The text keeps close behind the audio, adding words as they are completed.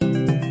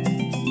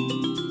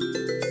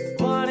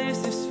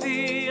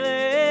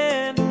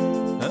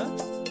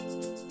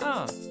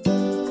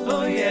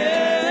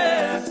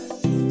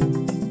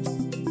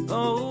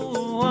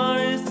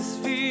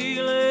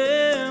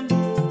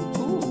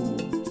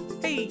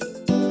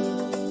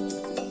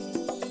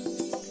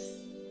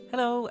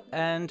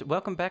and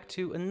welcome back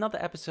to another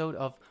episode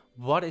of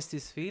What Is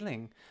This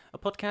Feeling? A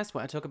podcast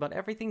where I talk about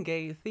everything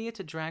gay,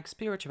 theatre, drag,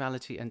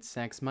 spirituality, and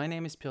sex. My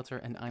name is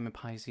Pjotr, and I'm a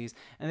Pisces,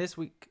 and this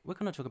week we're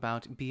going to talk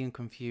about being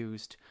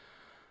confused.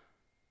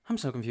 I'm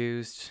so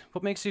confused.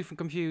 What makes you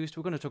confused?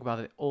 We're going to talk about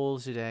it all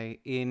today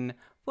in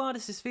What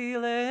Is This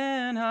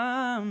Feeling?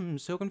 I'm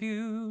so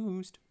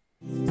confused.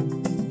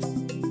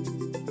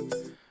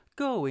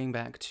 Going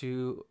back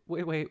to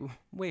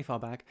way far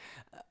back,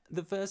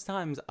 the first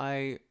times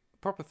I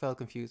proper felt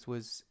confused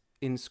was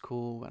in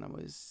school when I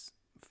was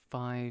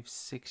 5,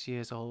 6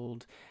 years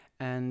old,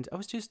 and I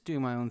was just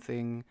doing my own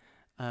thing,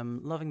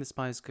 loving the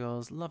Spice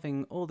Girls,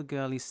 loving all the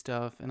girly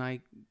stuff, and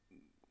I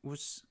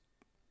was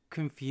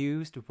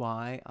confused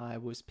why I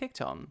was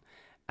picked on,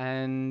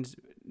 and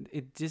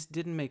it just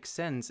didn't make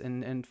sense.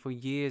 And for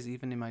years,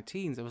 even in my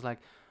teens, I was like,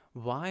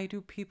 why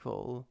do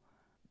people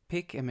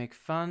pick and make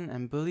fun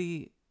and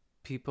bully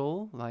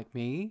people like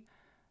me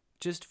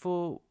just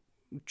for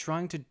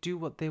trying to do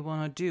what they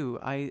want to do?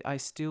 I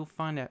still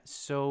find it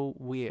so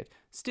weird.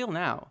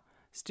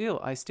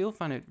 I still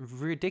find it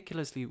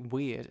ridiculously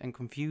weird and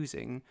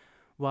confusing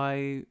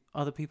why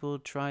other people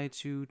try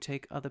to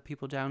take other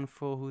people down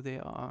for who they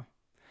are.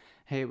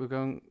 Hey, we're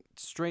going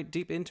straight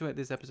deep into it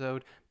this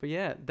episode, but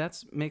yeah,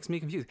 that makes me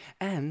confused.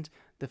 And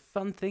the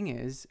fun thing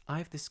is,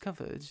 I've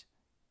discovered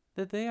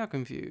that they are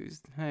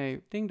confused.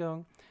 Hey, ding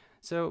dong.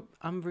 So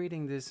I'm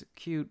reading this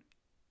cute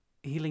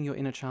Healing Your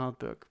Inner Child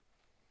book,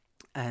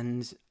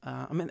 and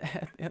I'm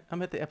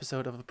at the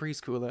episode of a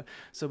preschooler.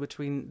 So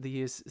between the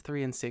years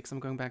 3 and 6, I'm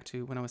going back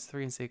to when I was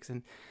 3 and 6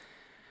 and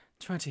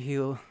trying to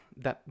heal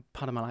that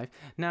part of my life.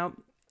 Now,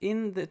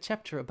 in the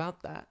chapter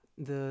about that,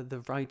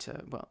 the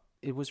writer, well,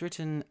 it was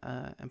written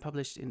and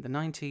published in the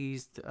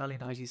 90s, the early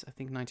 90s, I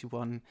think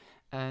 91,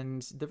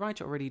 and the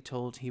writer already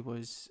told he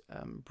was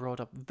brought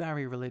up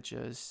very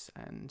religious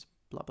and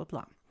blah, blah,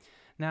 blah.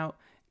 Now,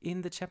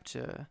 in the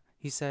chapter,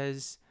 he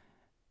says,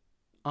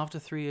 after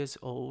 3 years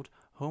old,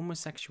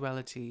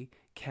 homosexuality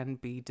can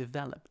be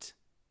developed.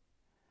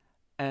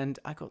 And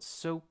I got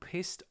so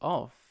pissed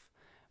off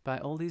by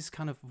all these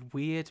kind of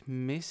weird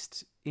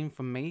missed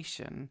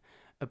information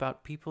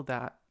about people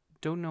that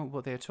don't know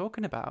what they're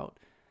talking about.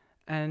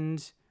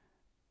 And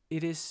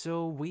it is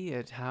so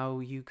weird how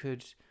you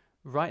could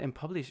write and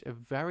publish a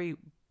very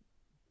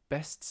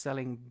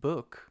best-selling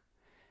book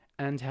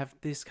and have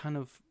this kind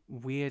of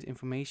weird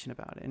information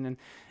about it. And then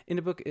in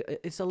the book,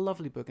 it's a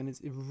lovely book, and it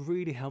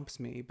really helps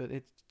me, but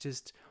it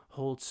just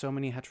holds so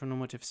many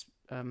heteronormative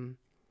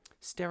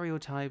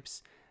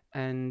stereotypes.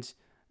 And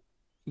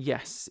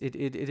yes,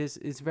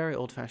 it's very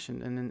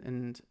old-fashioned,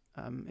 and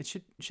it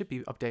should be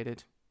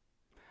updated.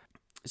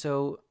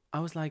 So I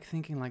was like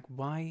thinking, like,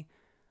 why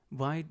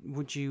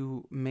would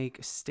you make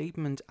a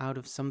statement out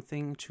of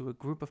something to a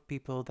group of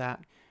people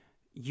that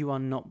you are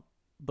not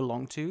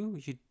belong to?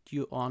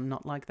 You are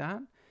not like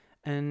that.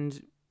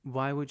 And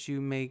why would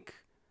you make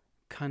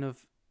kind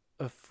of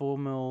a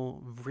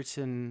formal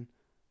written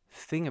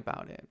thing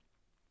about it?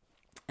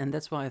 And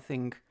that's why I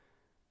think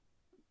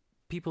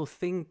people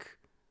think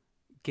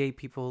gay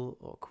people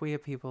or queer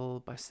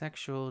people,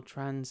 bisexual,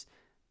 trans,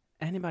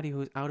 anybody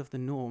who's out of the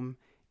norm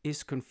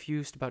is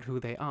confused about who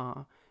they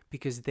are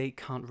because they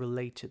can't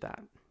relate to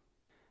that.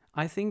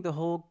 I think the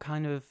whole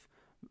kind of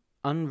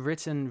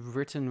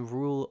written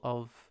rule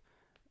of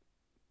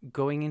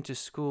going into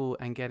school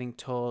and getting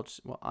taught,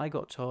 well, I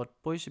got taught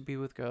boys should be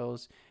with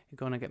girls, you're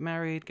going to get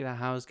married, get a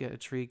house, get a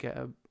tree, get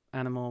an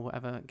animal,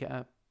 whatever, get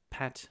a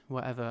pet,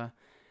 whatever,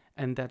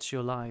 and that's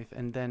your life.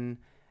 And then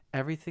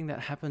everything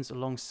that happens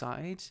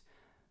alongside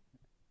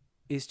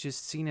is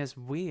just seen as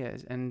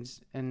weird,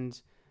 and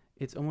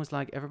it's almost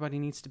like everybody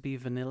needs to be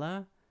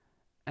vanilla,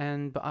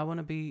 but I want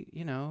to be,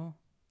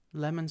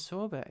 lemon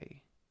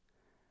sorbet.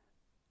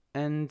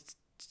 And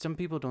some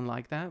people don't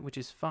like that, which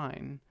is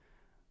fine,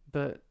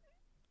 but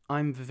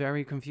I'm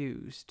very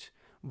confused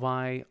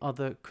why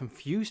other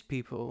confused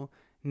people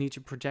need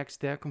to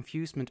project their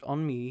confusement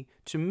on me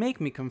to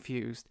make me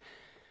confused.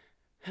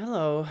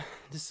 Hello,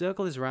 the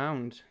circle is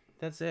round.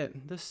 That's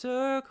it. The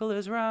circle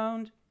is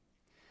round.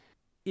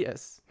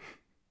 Yes.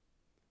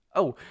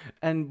 Oh,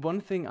 and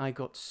one thing I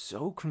got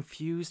so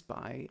confused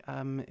by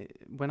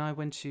when I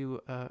went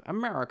to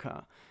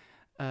America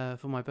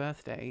for my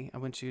birthday, I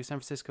went to San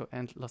Francisco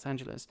and Los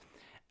Angeles,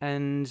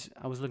 and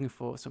I was looking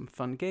for some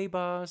fun gay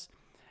bars.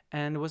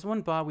 And there was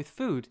one bar with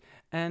food,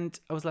 and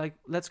I was like,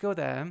 let's go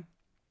there.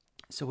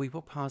 So we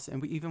walked past,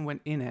 and we even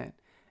went in it,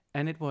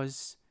 and it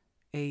was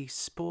a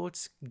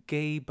sports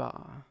gay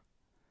bar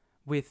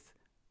with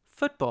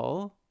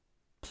football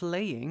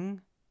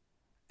playing,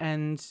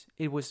 and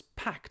it was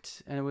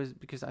packed, and it was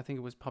because I think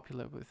it was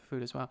popular with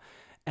food as well,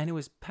 and it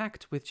was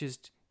packed with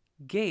just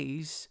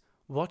gays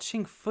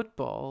watching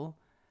football,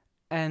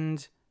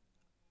 and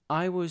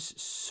I was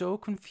so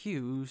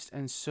confused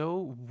and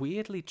so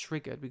weirdly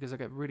triggered because I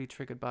get really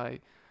triggered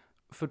by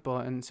football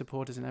and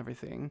supporters and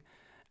everything.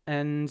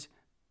 And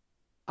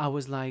I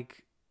was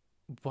like,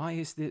 why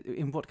is this?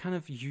 In what kind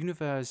of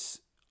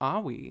universe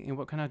are we? In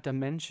what kind of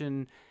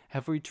dimension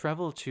have we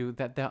traveled to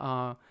that there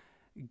are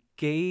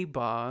gay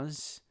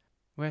bars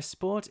where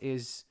sport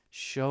is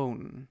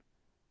shown.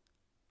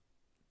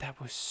 That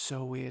was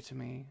so weird to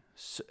me.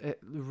 So,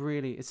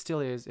 it still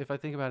is. If I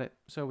think about it,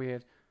 so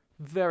weird.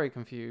 Very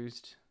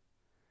confused.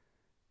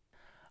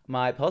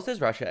 My pulse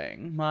is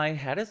rushing, my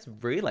head is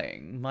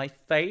reeling, my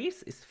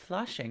face is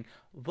flushing.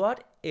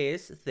 What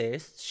is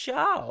this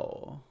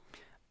show?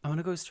 I want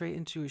to go straight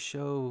into a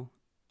show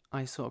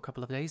I saw a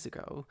couple of days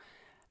ago.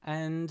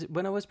 And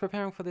when I was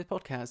preparing for this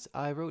podcast,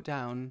 I wrote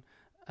down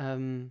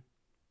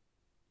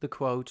the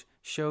quote,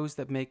 shows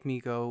that make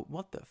me go,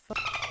 what the fuck?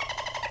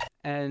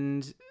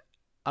 And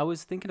I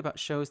was thinking about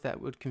shows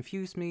that would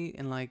confuse me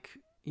and, like,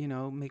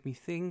 make me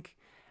think.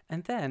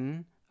 And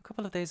then a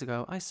couple of days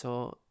ago, I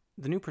saw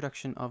the new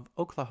production of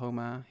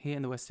Oklahoma here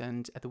in the West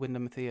End at the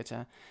Wyndham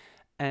Theatre.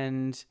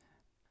 And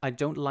I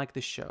don't like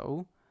the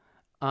show.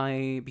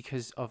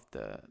 Because of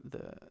the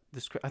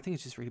script, I think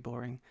it's just really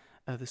boring.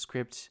 The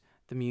script,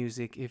 the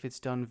music, if it's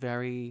done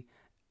very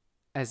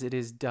as it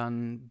is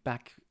done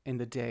back in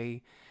the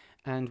day.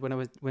 And when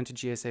I went to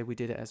GSA, we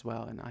did it as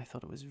well, and I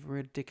thought it was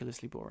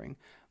ridiculously boring.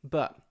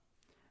 But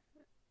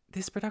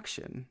this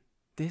production,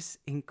 this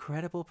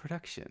incredible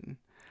production,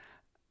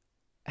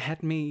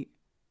 had me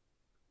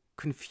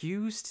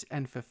confused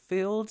and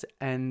fulfilled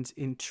and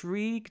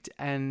intrigued,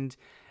 and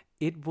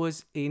it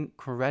was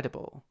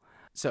incredible.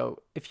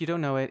 So, if you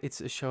don't know it,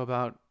 it's a show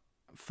about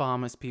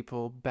farmers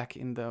people back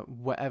in the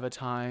whatever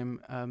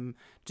time,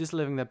 just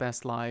living their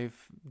best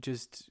life,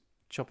 just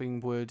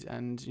chopping wood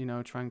and,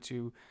 trying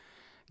to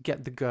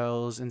get the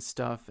girls and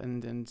stuff,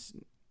 and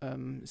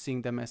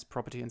seeing them as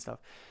property and stuff.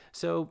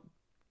 So,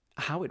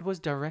 how it was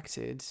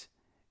directed,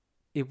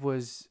 it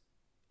was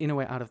in a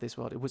way out of this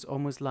world. It was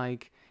almost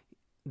like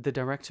the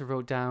director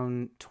wrote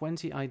down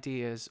 20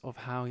 ideas of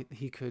how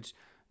he could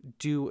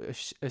do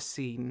a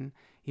scene.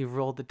 He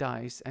rolled the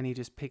dice and he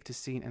just picked a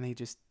scene and he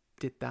just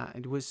did that.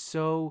 It was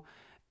so...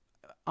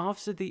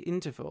 After the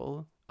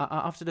interval,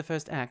 after the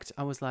first act,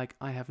 I was like,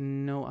 I have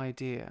no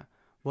idea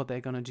what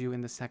they're going to do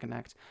in the second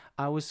act.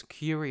 I was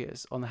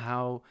curious on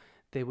how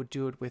they would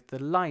do it with the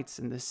lights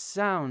and the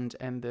sound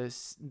and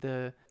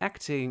the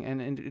acting,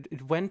 and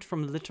it went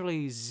from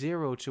literally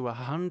 0 to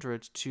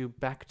 100 to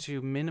back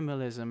to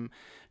minimalism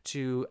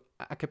to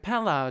a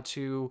cappella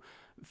to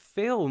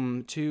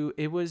film to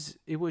it was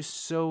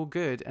so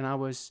good. And I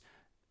was,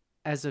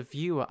 as a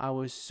viewer, I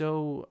was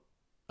so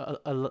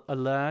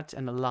alert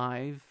and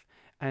alive,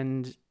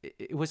 and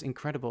it was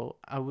incredible.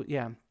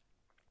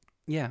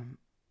 Yeah,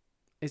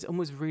 it's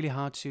almost really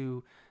hard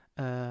to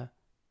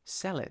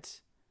sell it,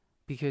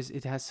 because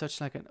it has such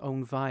like an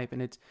own vibe,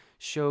 and it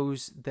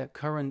shows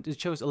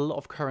a lot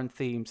of current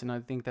themes. And I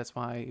think that's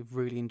why I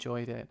really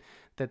enjoyed it,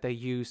 that they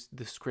used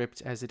the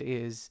script as it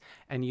is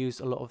and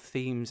used a lot of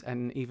themes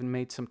and even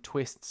made some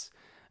twists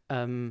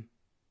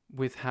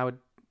with how it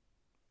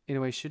in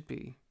a way should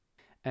be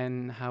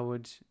and how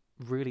it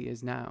really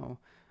is now.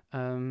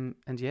 And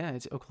yeah,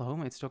 it's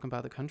Oklahoma. It's talking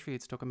about the country.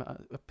 It's talking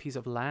about a piece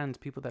of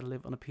land, people that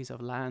live on a piece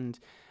of land,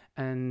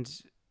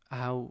 and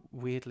how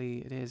weirdly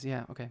it is.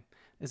 Yeah, okay.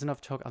 There's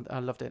enough talk. I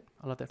loved it.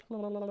 Loved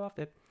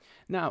it.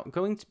 Now,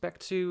 going back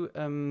to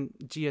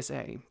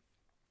GSA,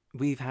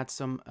 we've had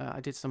I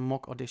did some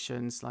mock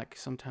auditions, like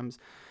sometimes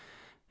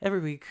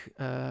every week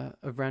a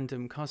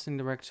random casting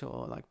director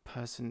or like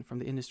person from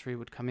the industry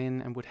would come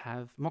in and would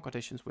have mock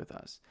auditions with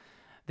us.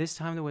 This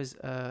time there was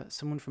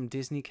someone from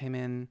Disney came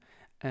in,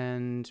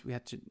 and we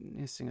had to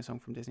sing a song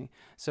from Disney.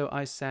 So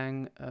I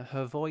sang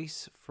her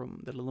voice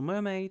from The Little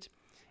Mermaid,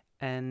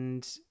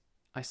 and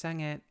I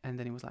sang it, and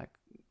then he was like,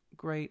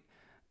 great,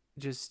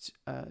 just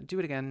do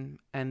it again,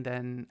 and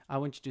then I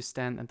want you to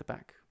stand at the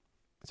back.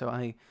 So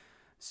I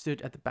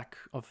stood at the back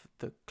of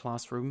the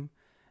classroom,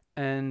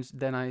 and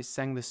then I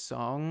sang the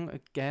song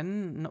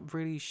again, not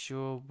really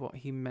sure what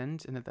he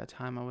meant, and at that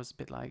time I was a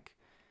bit like,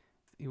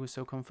 he was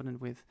so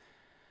confident with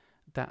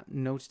that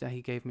note that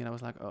he gave me, and I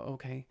was like, oh,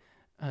 okay.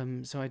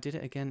 So I did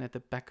it again at the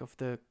back of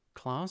the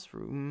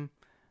classroom,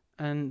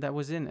 and that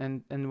was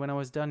in. And when I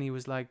was done, he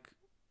was like,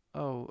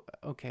 oh,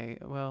 okay,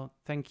 well,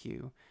 thank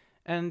you.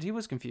 And he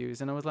was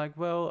confused, and I was like,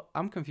 well,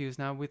 I'm confused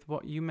now with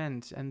what you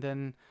meant. And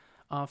then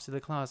after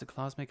the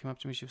classmate came up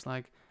to me, she was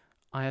like,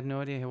 I had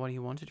no idea what he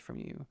wanted from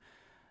you.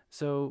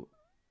 So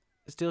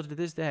still to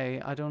this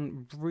day, I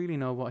don't really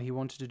know what he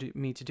wanted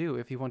me to do,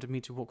 if he wanted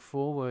me to walk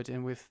forward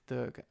and with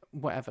the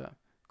whatever,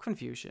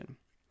 confusion.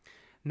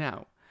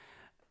 Now,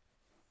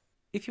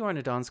 if you're in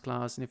a dance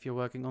class and if you're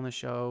working on a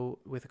show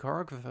with a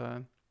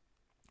choreographer,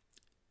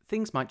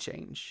 things might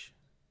change.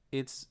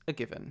 It's a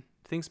given.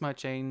 Things might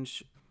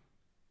change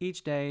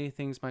each day,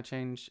 things might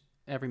change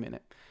every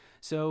minute.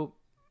 So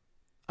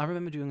I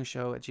remember doing a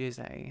show at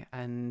GSA,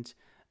 and,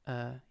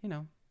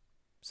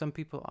 some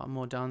people are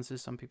more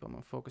dancers, some people are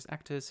more focused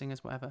actors,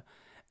 singers, whatever.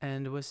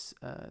 And there was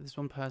this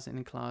one person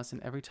in class,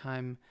 and every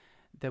time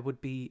there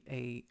would be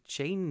a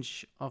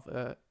change of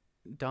a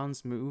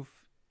dance move,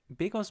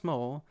 big or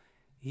small,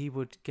 he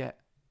would get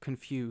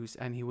confused,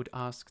 and he would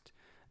ask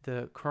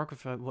the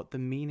choreographer what the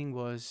meaning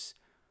was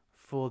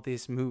for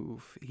this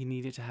move, he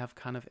needed to have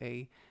kind of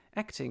a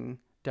acting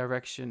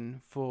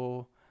direction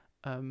for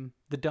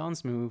the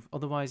dance move.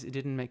 Otherwise, it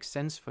didn't make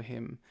sense for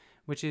him,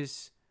 which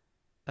is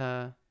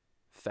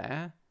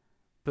fair.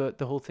 But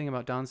the whole thing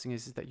about dancing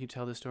is that you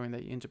tell the story and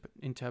that you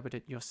interpret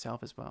it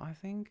yourself as well, I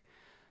think.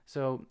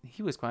 So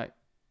he was quite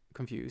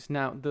confused.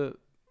 Now,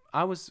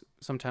 I was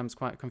sometimes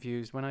quite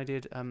confused when I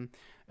did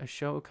a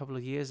show a couple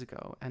of years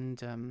ago,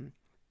 and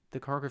the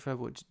choreographer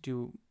would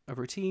do a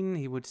routine.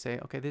 He would say,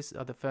 okay, these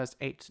are the first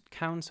 8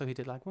 counts. So he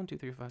did like 1, 2,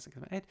 3, 4, 5, 6,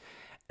 7, 8.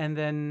 And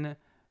then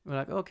we're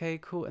like, okay,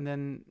 cool. And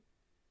then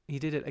he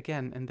did it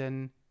again. And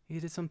then he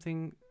did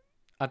something,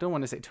 I don't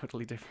want to say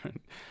totally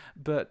different,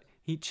 but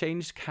he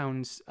changed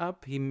counts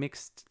up. He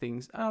mixed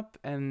things up.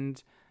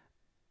 And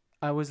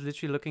I was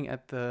literally looking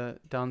at the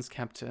dance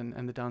captain,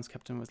 and the dance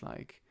captain was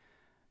like,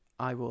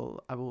 I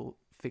will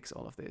fix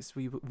all of this.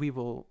 We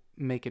will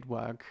make it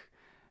work,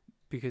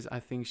 because I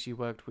think she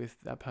worked with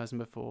that person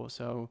before.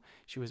 So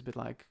she was a bit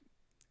like,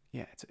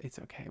 yeah, it's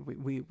okay.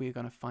 We're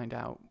gonna find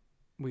out.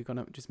 We're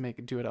gonna just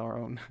do it our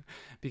own,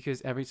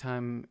 because every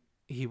time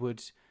he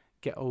would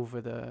get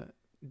over the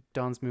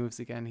dance moves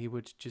again, he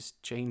would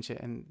just change it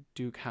and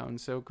do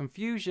counts. So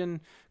confusion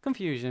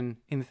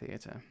in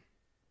theatre.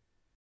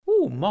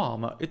 Ooh,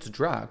 mom, it's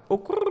drag.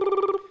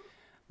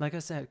 Like I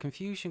said,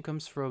 confusion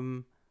comes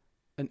from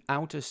an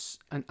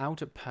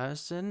outer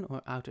person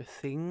or outer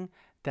thing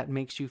that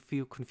makes you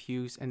feel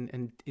confused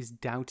and is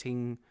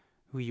doubting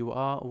who you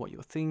are or what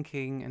you're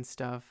thinking and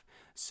stuff.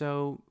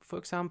 So, for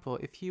example,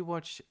 if you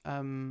watch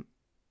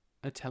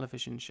a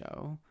television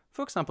show,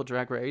 for example,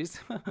 Drag Race,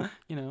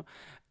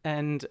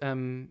 and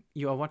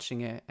you are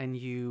watching it and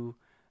you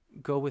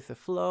go with the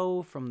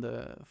flow from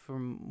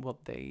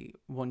what they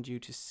want you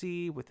to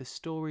see with the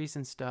stories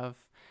and stuff,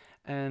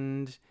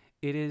 and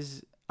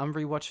I'm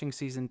rewatching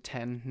season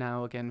 10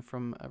 now again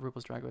from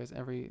RuPaul's Drag Race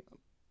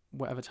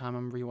whatever time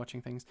I'm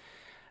rewatching things,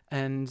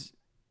 and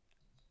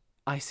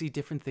I see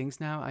different things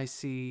now. I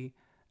see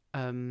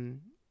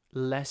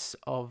less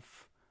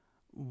of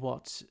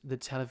what the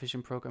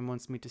television program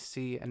wants me to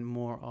see and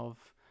more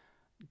of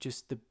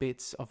just the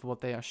bits of what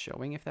they are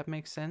showing, if that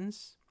makes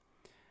sense.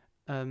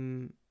 I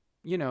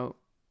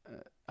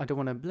don't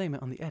want to blame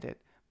it on the edit,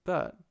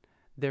 but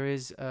there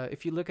is,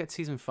 if you look at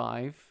season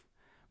 5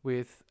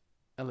 with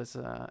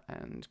Alyssa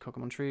and Coco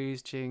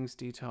Montrese, Jinx,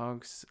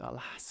 Detox,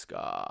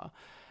 Alaska,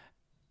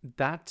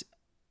 that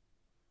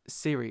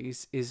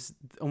series is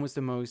almost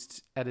the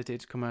most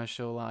edited,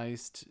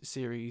 commercialized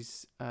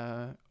series,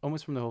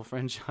 almost from the whole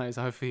franchise,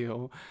 I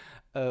feel.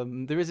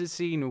 There is a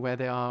scene where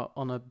they are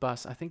on a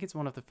bus. I think it's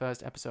one of the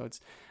first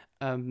episodes,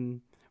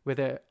 where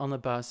they're on a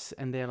bus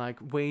and they're like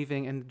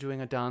waving and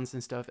doing a dance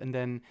and stuff. And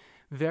then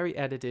very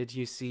edited,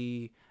 you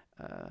see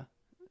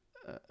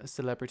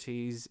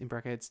celebrities, in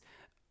brackets,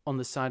 on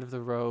the side of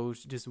the road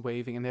just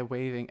waving, and they're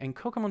waving. And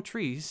Coco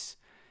Montrese,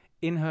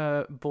 in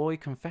her boy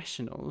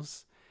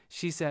confessionals,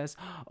 she says,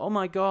 oh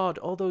my God,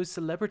 all those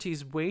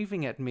celebrities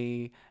waving at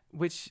me,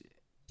 which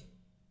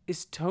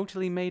is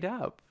totally made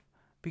up,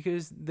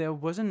 because there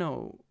wasn't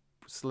no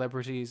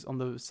celebrities on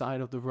the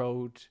side of the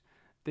road.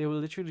 They were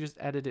literally just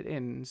edited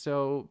in.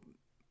 So,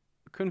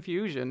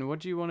 confusion. What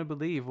do you want to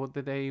believe? What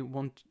do they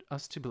want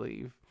us to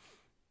believe?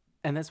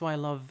 And that's why I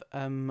love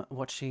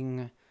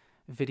watching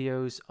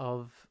videos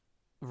of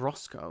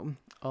Roscoe.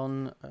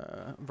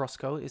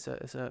 Roscoe is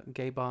a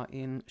gay bar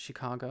in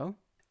Chicago.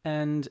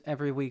 And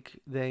every week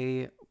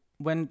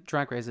when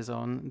Drag Race is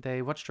on,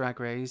 they watch Drag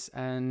Race,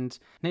 and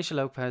Naysha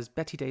Lopez,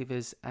 Betty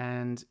Davis,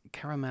 and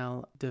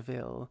Caramel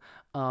DeVille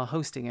are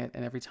hosting it,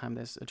 and every time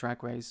there's a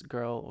Drag Race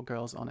girl or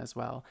girls on as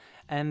well.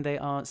 And they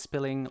are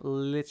spilling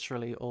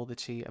literally all the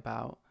tea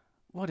about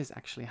what is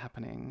actually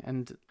happening.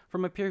 And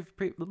from my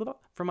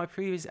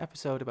previous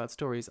episode about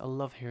stories, I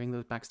love hearing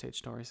those backstage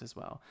stories as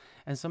well.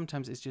 And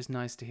sometimes it's just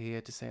nice to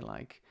hear, to say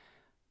like,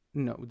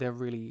 no, they're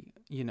really,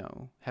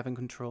 having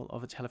control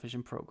of a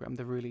television program.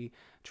 They're really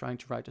trying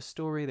to write a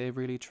story. They're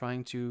really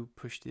trying to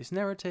push this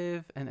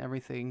narrative and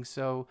everything.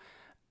 So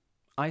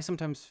I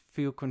sometimes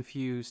feel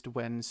confused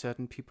when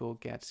certain people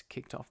get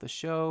kicked off the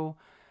show,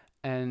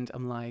 and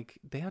I'm like,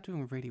 they are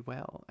doing really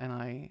well, and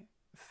I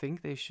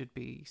think they should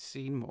be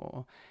seen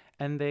more,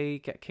 and they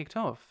get kicked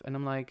off, and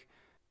I'm like,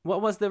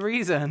 what was the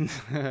reason?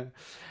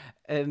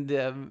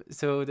 And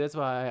so that's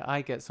why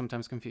I get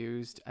sometimes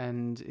confused,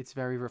 and it's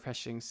very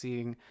refreshing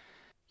seeing,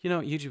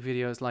 YouTube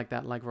videos like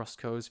that, like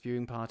Roscoe's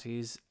viewing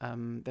parties,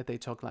 that they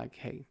talk like,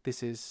 hey,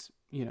 this is,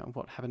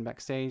 what happened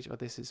backstage, or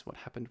this is what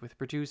happened with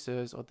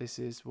producers, or this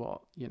is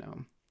what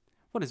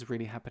is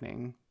really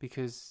happening,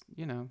 because,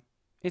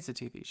 it's a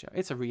TV show.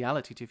 It's a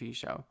reality TV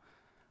show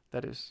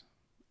that is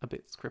a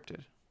bit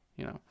scripted,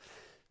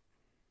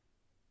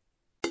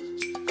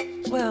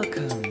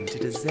 Welcome to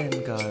the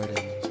Zen Garden.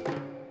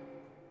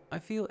 I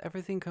feel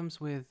everything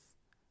comes with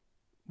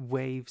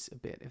waves a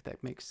bit, if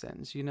that makes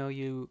sense.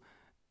 You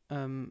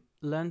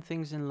learn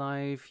things in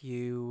life,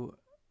 you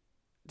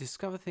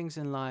discover things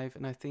in life,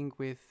 and I think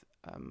with,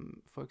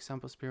 for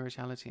example,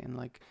 spirituality and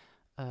like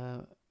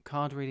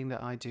card reading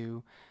that I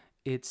do,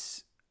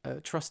 it's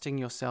trusting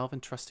yourself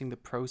and trusting the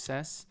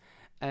process.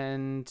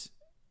 And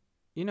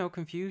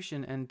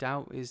confusion and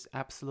doubt is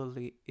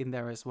absolutely in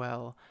there as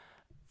well.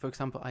 For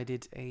example, I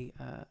did a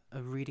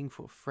reading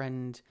for a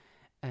friend,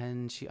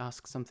 and she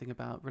asked something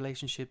about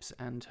relationships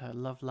and her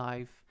love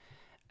life,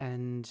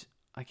 and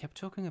I kept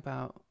talking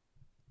about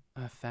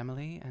her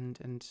family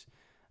and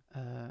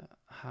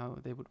how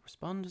they would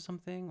respond to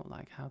something, or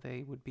like how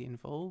they would be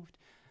involved.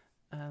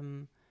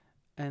 Um,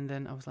 and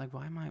then I was like,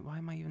 why am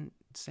I even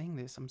saying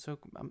this?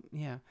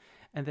 Yeah.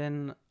 And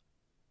then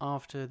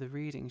after the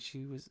reading,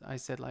 I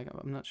said like,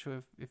 I'm not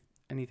sure if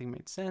anything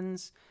made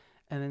sense,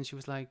 and then she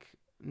was like,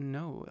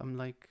 no, I'm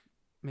like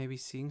maybe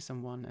seeing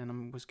someone, and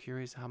I was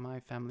curious how my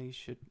family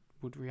should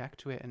would react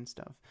to it and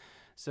stuff.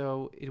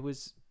 So it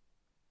was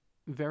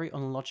very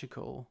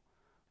unlogical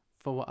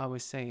for what I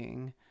was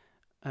saying,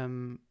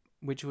 um,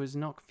 which was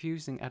not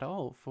confusing at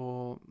all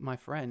for my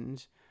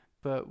friend,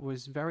 but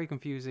was very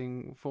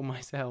confusing for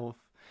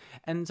myself.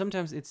 And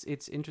sometimes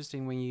it's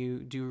interesting when you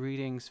do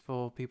readings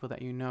for people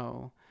that you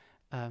know,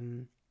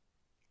 um,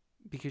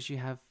 because you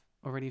have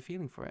already a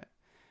feeling for it.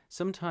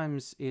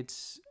 Sometimes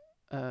it's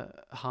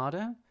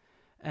harder,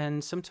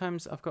 and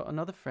sometimes I've got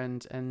another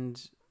friend,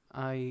 and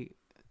I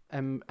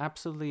am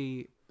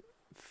absolutely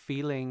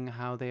feeling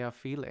how they are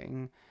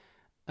feeling,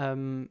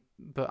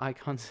 but I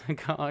can't,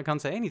 I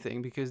can't say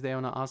anything because they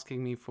are not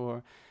asking me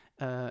for,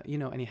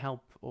 any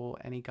help or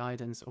any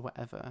guidance or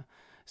whatever.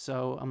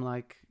 So I'm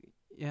like,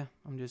 yeah,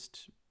 I'm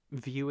just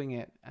viewing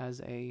it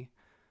as a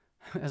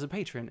as a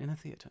patron in a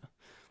theater.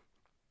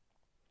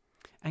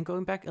 And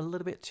going back a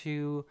little bit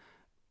to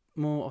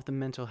more of the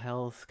mental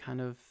health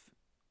kind of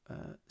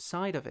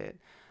side of it,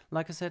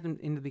 like I said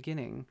in the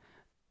beginning,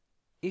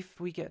 if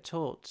we get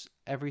taught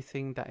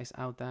everything that is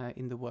out there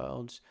in the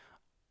world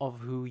of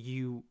who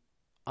you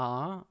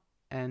are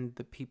and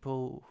the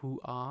people who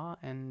are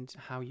and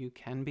how you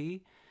can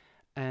be,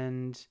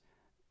 and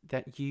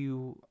that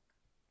you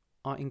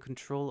are in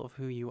control of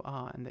who you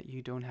are, and that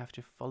you don't have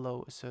to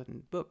follow a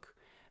certain book,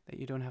 that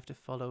you don't have to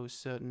follow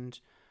certain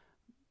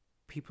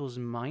people's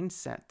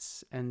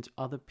mindsets and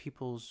other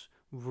people's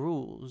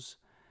rules,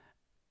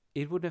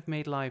 it would have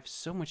made life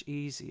so much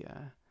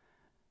easier.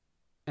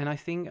 And I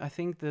think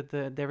that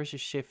there is a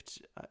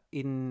shift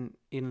in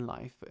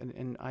life,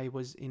 and I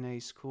was in a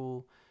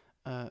school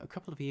a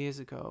couple of years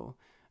ago,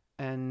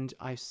 and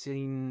I've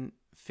seen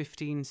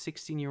 15,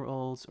 16-year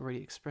olds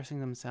already expressing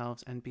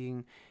themselves and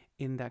being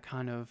in that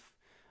kind of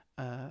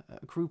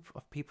group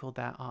of people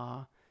that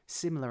are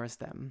similar as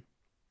them,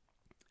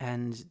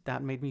 and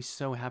that made me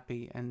so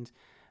happy, and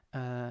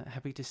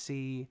happy to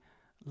see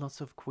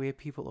lots of queer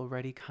people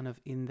already kind of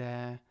in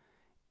their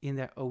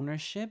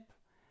ownership.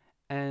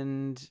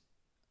 And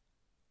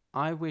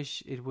I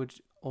wish it would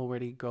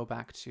already go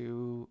back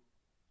to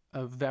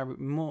a very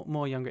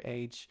more younger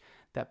age,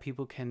 that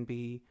people can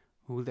be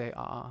who they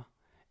are,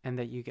 and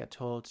that you get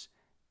told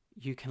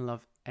you can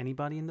love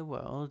anybody in the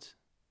world,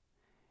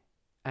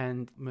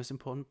 and the most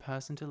important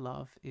person to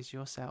love is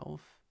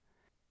yourself.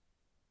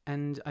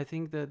 And I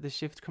think that the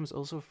shift comes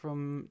also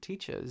from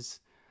teachers.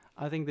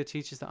 I think the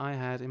teachers that I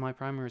had in my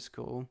primary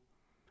school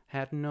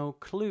had no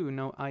clue,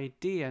 no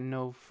idea,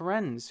 no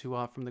friends who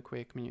are from the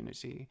queer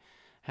community,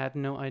 had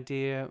no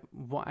idea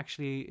what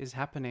actually is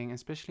happening,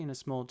 especially in a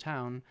small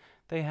town.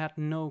 They had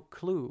no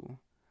clue.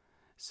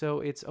 So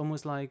it's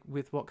almost like,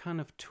 with what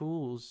kind of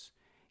tools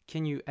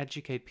can you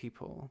educate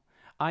people?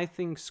 I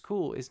think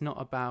school is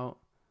not about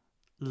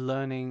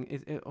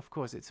learning. Of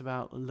course, it's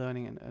about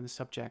learning a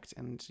subject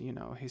and,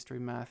 history,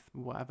 math,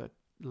 whatever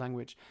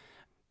language.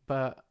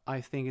 But I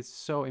think it's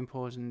so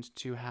important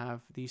to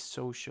have these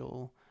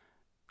social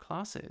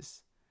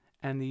classes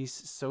and these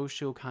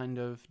social kind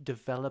of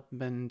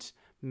development,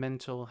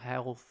 mental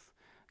health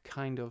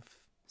kind of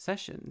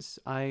sessions.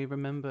 I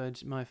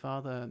remembered my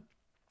father,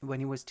 when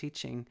he was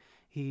teaching,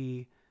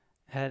 he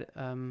had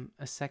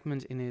a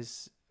segment in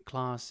his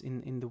class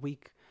in the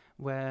week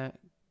where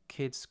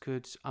kids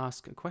could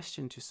ask a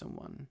question to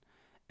someone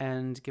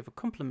and give a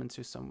compliment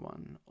to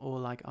someone, or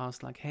like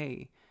ask like,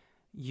 hey,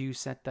 you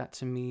said that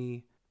to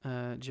me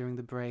during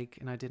the break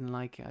and I didn't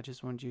like it. I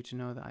just want you to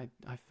know that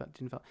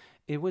didn't feel.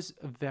 It was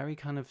a very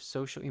kind of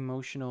social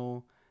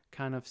emotional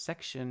kind of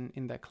section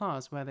in their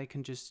class where they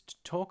can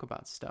just talk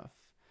about stuff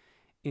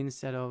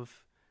instead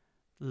of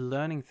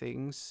learning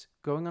things,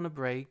 going on a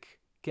break,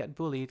 get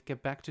bullied,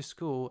 get back to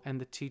school, and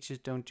the teachers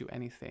don't do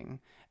anything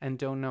and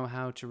don't know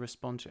how to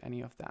respond to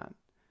any of that.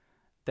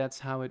 That's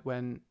how it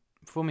went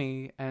for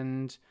me.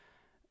 And,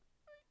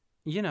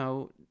 you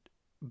know,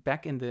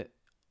 back in the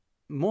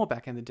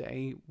back in the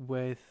day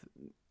with,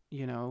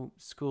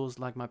 schools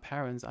like my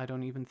parents, I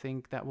don't even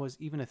think that was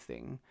even a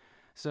thing.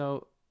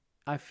 So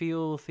I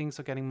feel things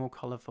are getting more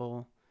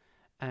colorful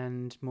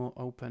and more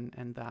open,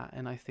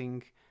 and I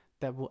think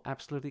that will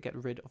absolutely get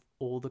rid of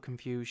all the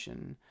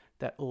confusion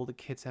that all the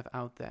kids have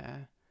out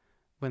there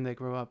when they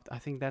grow up. I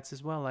think that's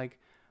as well like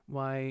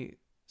why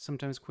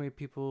sometimes queer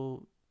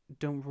people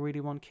don't really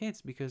want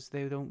kids, because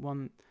they don't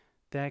want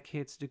their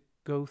kids to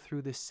go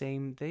through the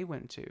same they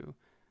went to.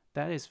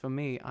 That is for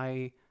me.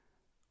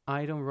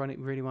 I don't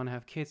really want to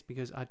have kids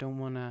because I don't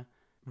want to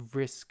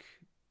risk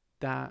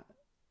that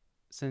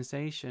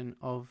sensation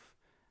of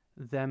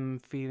them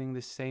feeling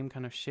the same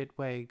kind of shit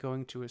way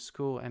going to a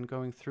school and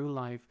going through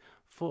life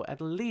for at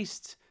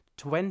least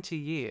 20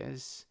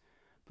 years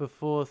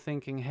before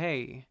thinking,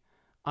 hey,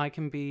 I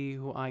can be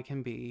who I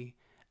can be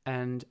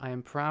and I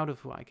am proud of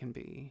who I can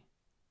be.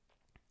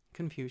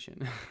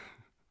 Confusion.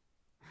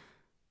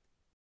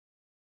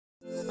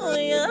 Oh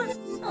yeah,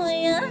 oh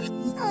yeah,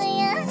 oh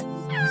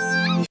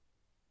yeah.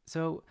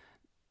 So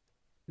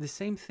the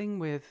same thing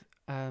with,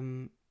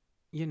 when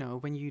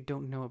you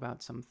don't know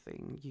about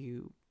something,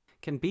 you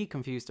can be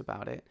confused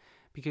about it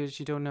because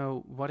you don't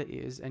know what it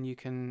is, and you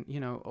can,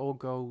 all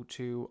go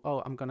to,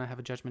 oh, I'm gonna have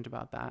a judgment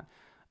about that,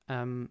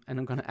 and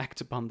I'm gonna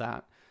act upon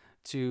that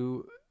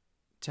to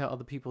tell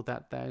other people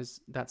that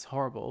that's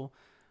horrible.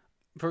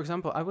 For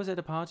example, I was at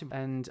a party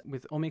and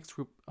with a mixed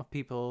group of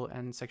people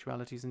and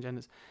sexualities and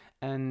genders,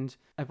 and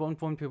at one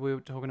point people were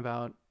talking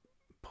about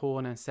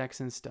porn and sex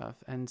and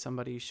stuff, and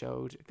somebody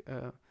showed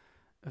a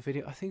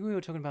video. I think we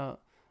were talking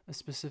about a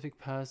specific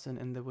person,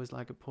 and there was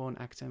like a porn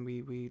actor, and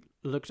we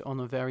looked on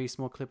a very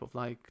small clip of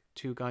like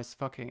two guys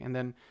fucking, and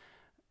then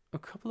a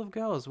couple of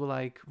girls were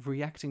like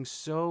reacting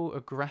so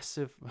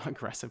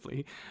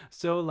aggressively,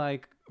 so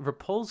like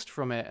repulsed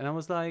from it, and I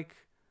was like,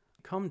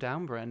 calm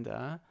down,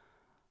 Brenda.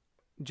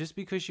 Just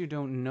because you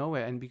don't know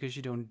it and because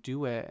you don't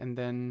do it, and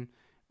then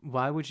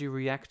why would you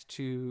react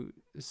to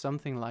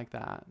something like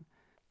that?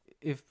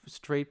 If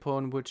straight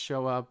porn would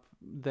show up,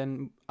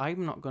 then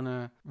I'm not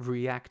gonna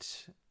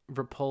react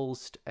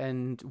repulsed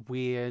and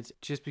weird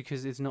just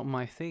because it's not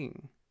my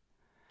thing.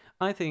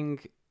 I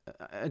think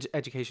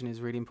education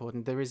is really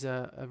important. There is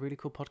a really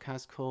cool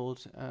podcast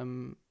called,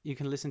 you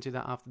can listen to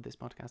that after this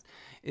podcast.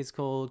 It's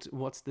called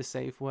What's the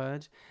Safe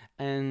Word?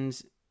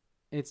 And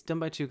it's done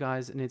by two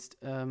guys, and it's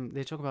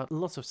they talk about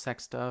lots of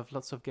sex stuff,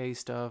 lots of gay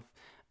stuff,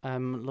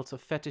 lots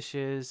of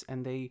fetishes,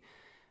 and they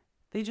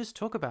just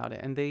talk about it,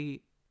 and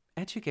they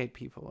educate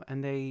people,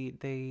 and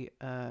they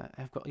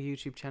have got a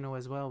YouTube channel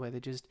as well where they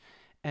just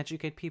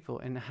educate people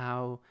in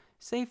how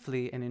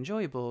safely and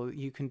enjoyable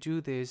you can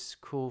do this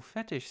cool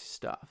fetish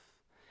stuff.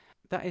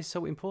 That is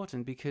so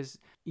important because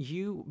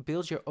you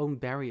build your own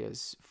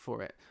barriers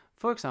for it.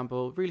 For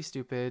example, really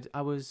stupid,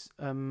 I was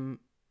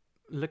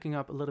looking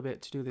up a little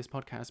bit to do this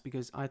podcast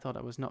because I thought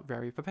I was not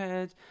very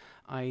prepared.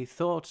 I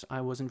thought I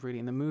wasn't really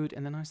in the mood,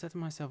 and then I said to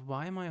myself,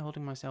 why am I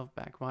holding myself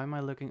back? Why am I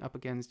looking up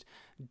against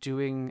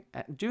doing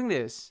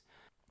this?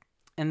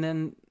 And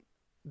then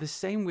the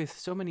same with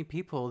so many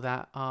people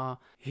that are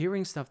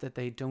hearing stuff that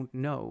they don't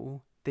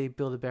know. They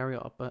build a barrier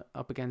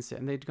up against it,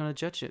 and they're gonna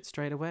judge it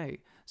straight away.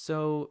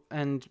 So,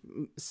 and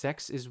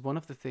sex is one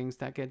of the things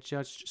that get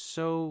judged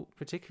so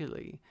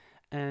particularly.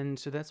 And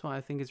so that's why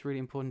I think it's really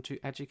important to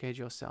educate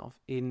yourself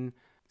in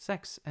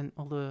sex and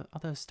all the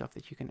other stuff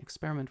that you can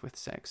experiment with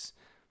sex.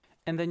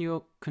 And then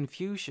your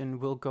confusion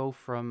will go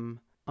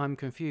from I'm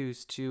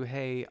confused to,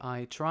 hey,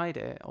 I tried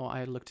it, or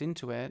I looked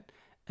into it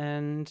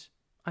and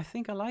I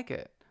think I like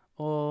it,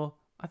 or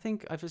I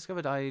think I've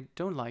discovered I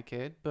don't like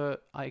it,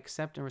 but I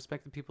accept and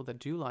respect the people that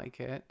do like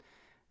it.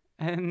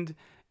 And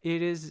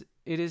it is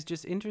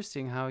just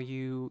interesting how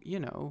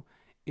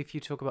if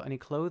you talk about any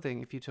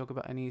clothing, if you talk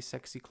about any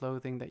sexy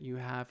clothing that you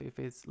have, if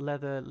it's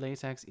leather,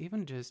 latex,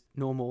 even just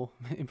normal,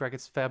 in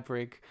brackets,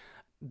 fabric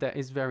that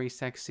is very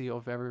sexy or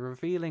very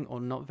revealing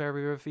or not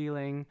very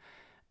revealing,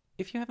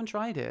 if you haven't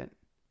tried it,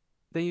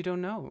 then you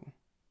don't know.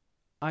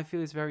 I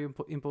feel it's very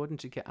important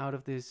to get out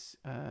of this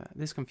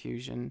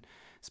confusion,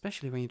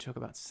 especially when you talk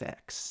about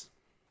sex,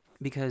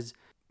 because,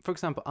 for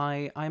example,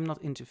 I'm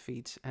not into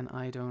feet, and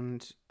I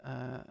don't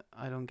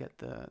get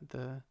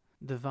the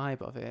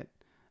vibe of it.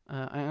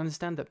 I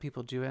understand that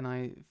people do it, and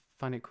I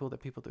find it cool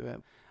that people do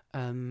it.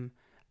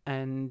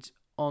 And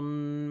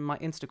on my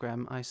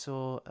Instagram, I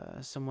saw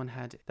someone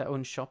had their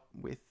own shop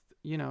with,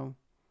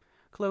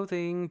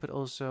 clothing, but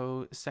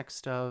also sex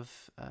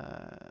stuff,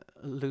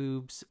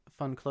 lubes,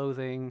 fun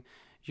clothing,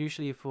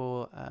 usually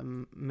for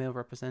male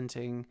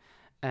representing,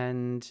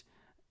 and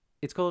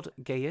it's called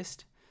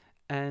Gayest.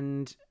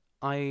 And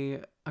I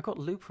got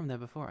lube from there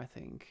before, I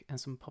think, and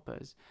some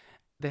poppers.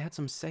 They had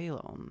some sale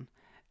on,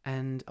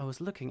 and I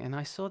was looking, and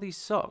I saw these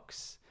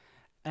socks,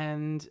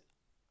 and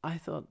I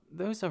thought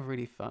those are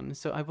really fun.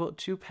 So I bought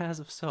 2 pairs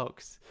of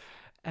socks,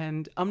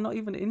 and I'm not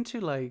even into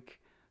like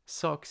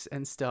socks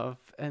and stuff,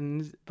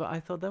 but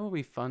I thought that would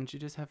be fun to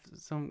just have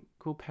some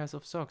cool pairs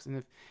of socks.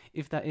 And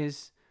if that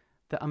is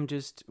that I'm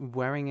just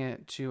wearing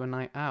it to a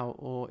night out,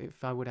 or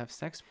if I would have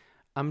sex,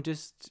 I'm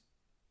just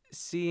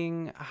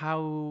seeing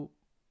how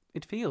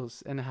it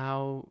feels and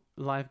how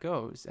life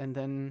goes. And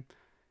then,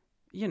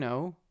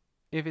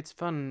 if it's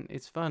fun,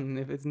 it's fun.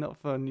 If it's not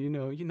fun, you're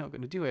not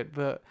going to do it.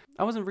 But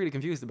I wasn't really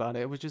confused about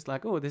it. It was just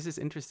like, oh, this is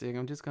interesting.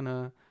 I'm just going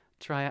to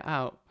try it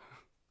out.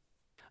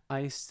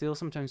 I still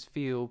sometimes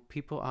feel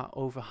people are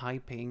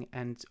overhyping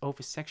and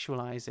over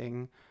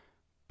sexualizing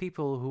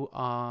people who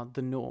are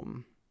the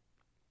norm.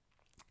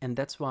 And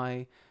that's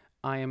why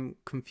I am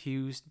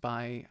confused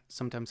by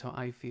sometimes how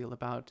I feel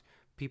about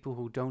people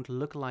who don't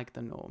look like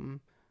the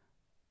norm,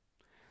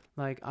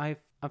 Like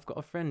I've got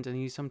a friend, and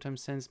he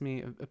sometimes sends me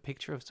a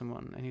picture of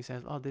someone, and he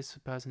says, "Oh, this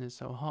person is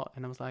so hot,"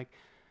 and I was like,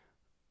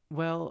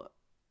 well,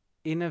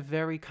 in a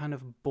very kind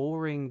of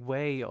boring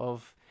way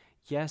of,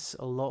 yes,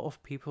 a lot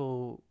of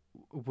people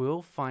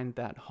will find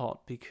that hot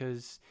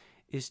because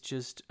it's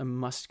just a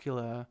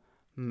muscular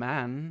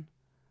man,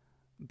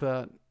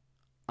 but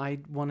I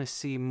want to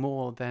see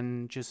more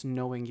than just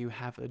knowing you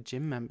have a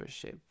gym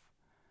membership.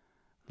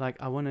 Like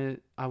I want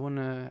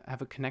to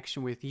have a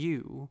connection with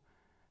you,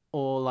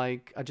 or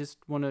like I just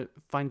want to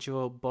find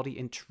your body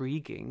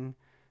intriguing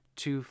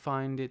to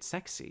find it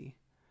sexy.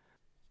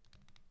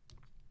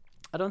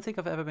 I don't think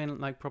I've ever been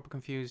like proper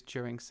confused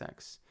during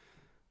sex.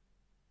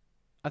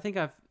 I think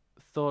I've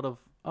thought of,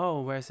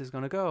 oh, where's this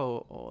gonna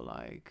go, or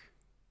like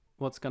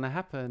what's gonna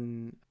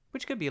happen,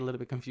 which could be a little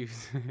bit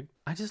confusing.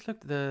 I just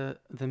looked at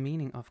the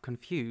meaning of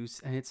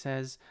confused, and it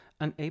says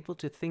unable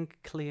to think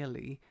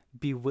clearly,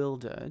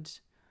 bewildered,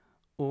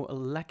 or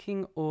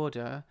lacking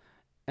order,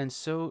 and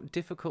so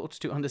difficult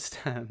to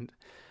understand.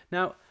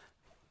 Now,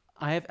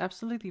 I have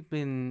absolutely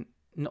been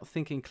not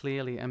thinking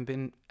clearly and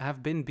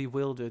been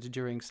bewildered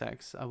during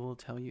sex. I will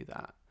tell you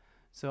that.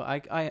 So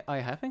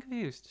I have been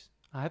confused.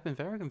 I have been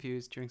very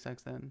confused during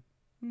sex. Then,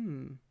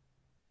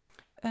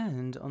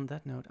 And on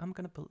that note, I'm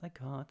gonna pull a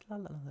card. La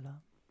la la la.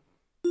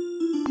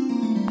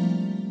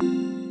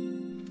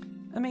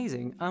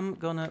 Amazing. I'm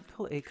gonna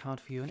pull a card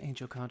for you, an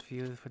angel card for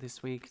you for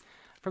this week,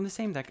 from the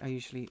same deck I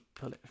usually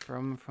pull it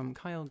from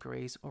Kyle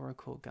Gray's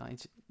Oracle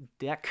Guide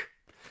deck.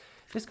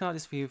 This card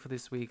is for you for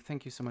this week.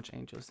 Thank you so much,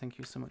 angels. Thank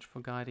you so much for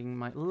guiding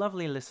my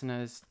lovely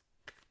listeners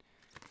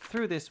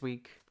through this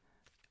week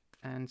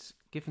and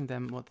giving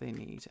them what they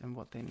need. And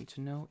what they need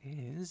to know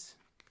is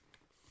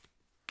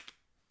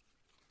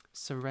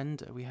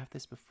surrender. We have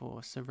this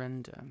before.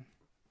 Surrender.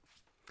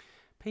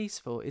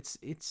 Peaceful.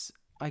 It's.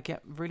 I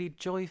get really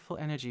joyful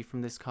energy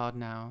from this card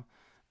now.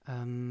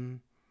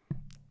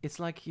 It's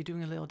like you're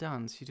doing a little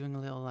dance. You're doing a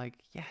little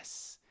like,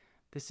 yes,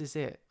 this is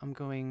it. I'm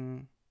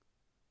going.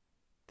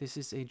 This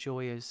is a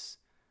joyous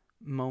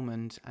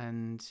moment,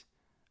 and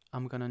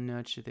I'm gonna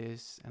nurture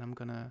this, and I'm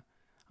gonna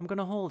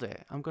hold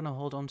it. I'm gonna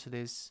hold on to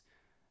this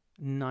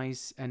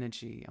nice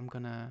energy. I'm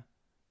gonna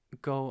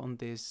go on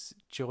this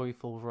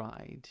joyful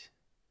ride.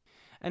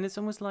 And it's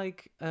almost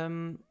like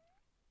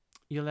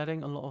you're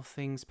letting a lot of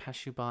things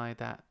pass you by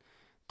that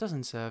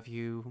doesn't serve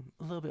you.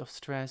 A little bit of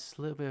stress,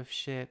 a little bit of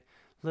shit,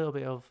 a little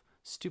bit of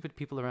stupid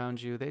people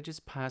around you. They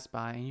just pass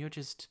by, and you're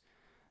just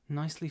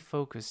nicely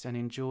focused and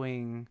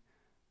enjoying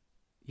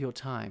your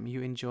time.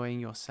 You enjoying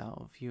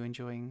yourself. You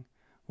enjoying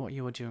what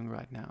you are doing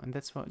right now, and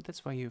that's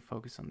why you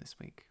focus on this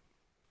week.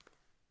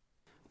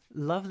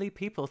 Lovely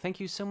people, thank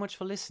you so much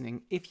for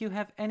listening. If you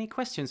have any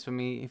questions for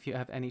me, if you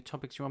have any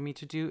topics you want me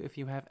to do, if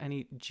you have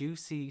any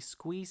juicy,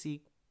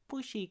 squeezy,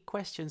 pushy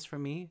questions for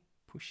me,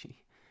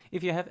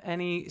 if you have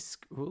any,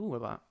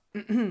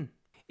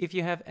 if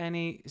you have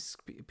any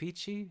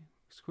peachy,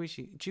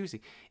 squishy,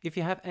 juicy. If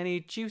you have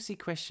any juicy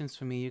questions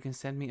for me, you can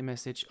send me a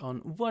message on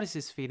What Is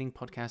This Feeling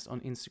podcast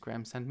on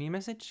Instagram. Send me a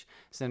message,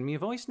 send me a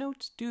voice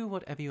note, do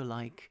whatever you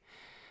like.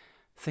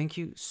 Thank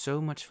you so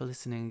much for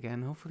listening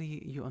again.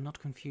 Hopefully you are not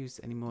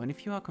confused anymore. And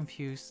if you are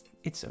confused,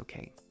 it's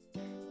okay.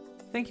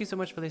 Thank you so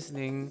much for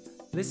listening.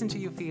 Listen to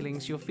your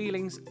feelings. Your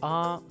feelings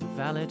are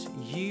valid.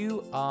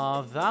 You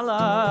are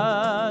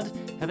valid.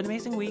 Have an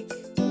amazing week.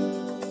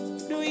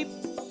 Doei.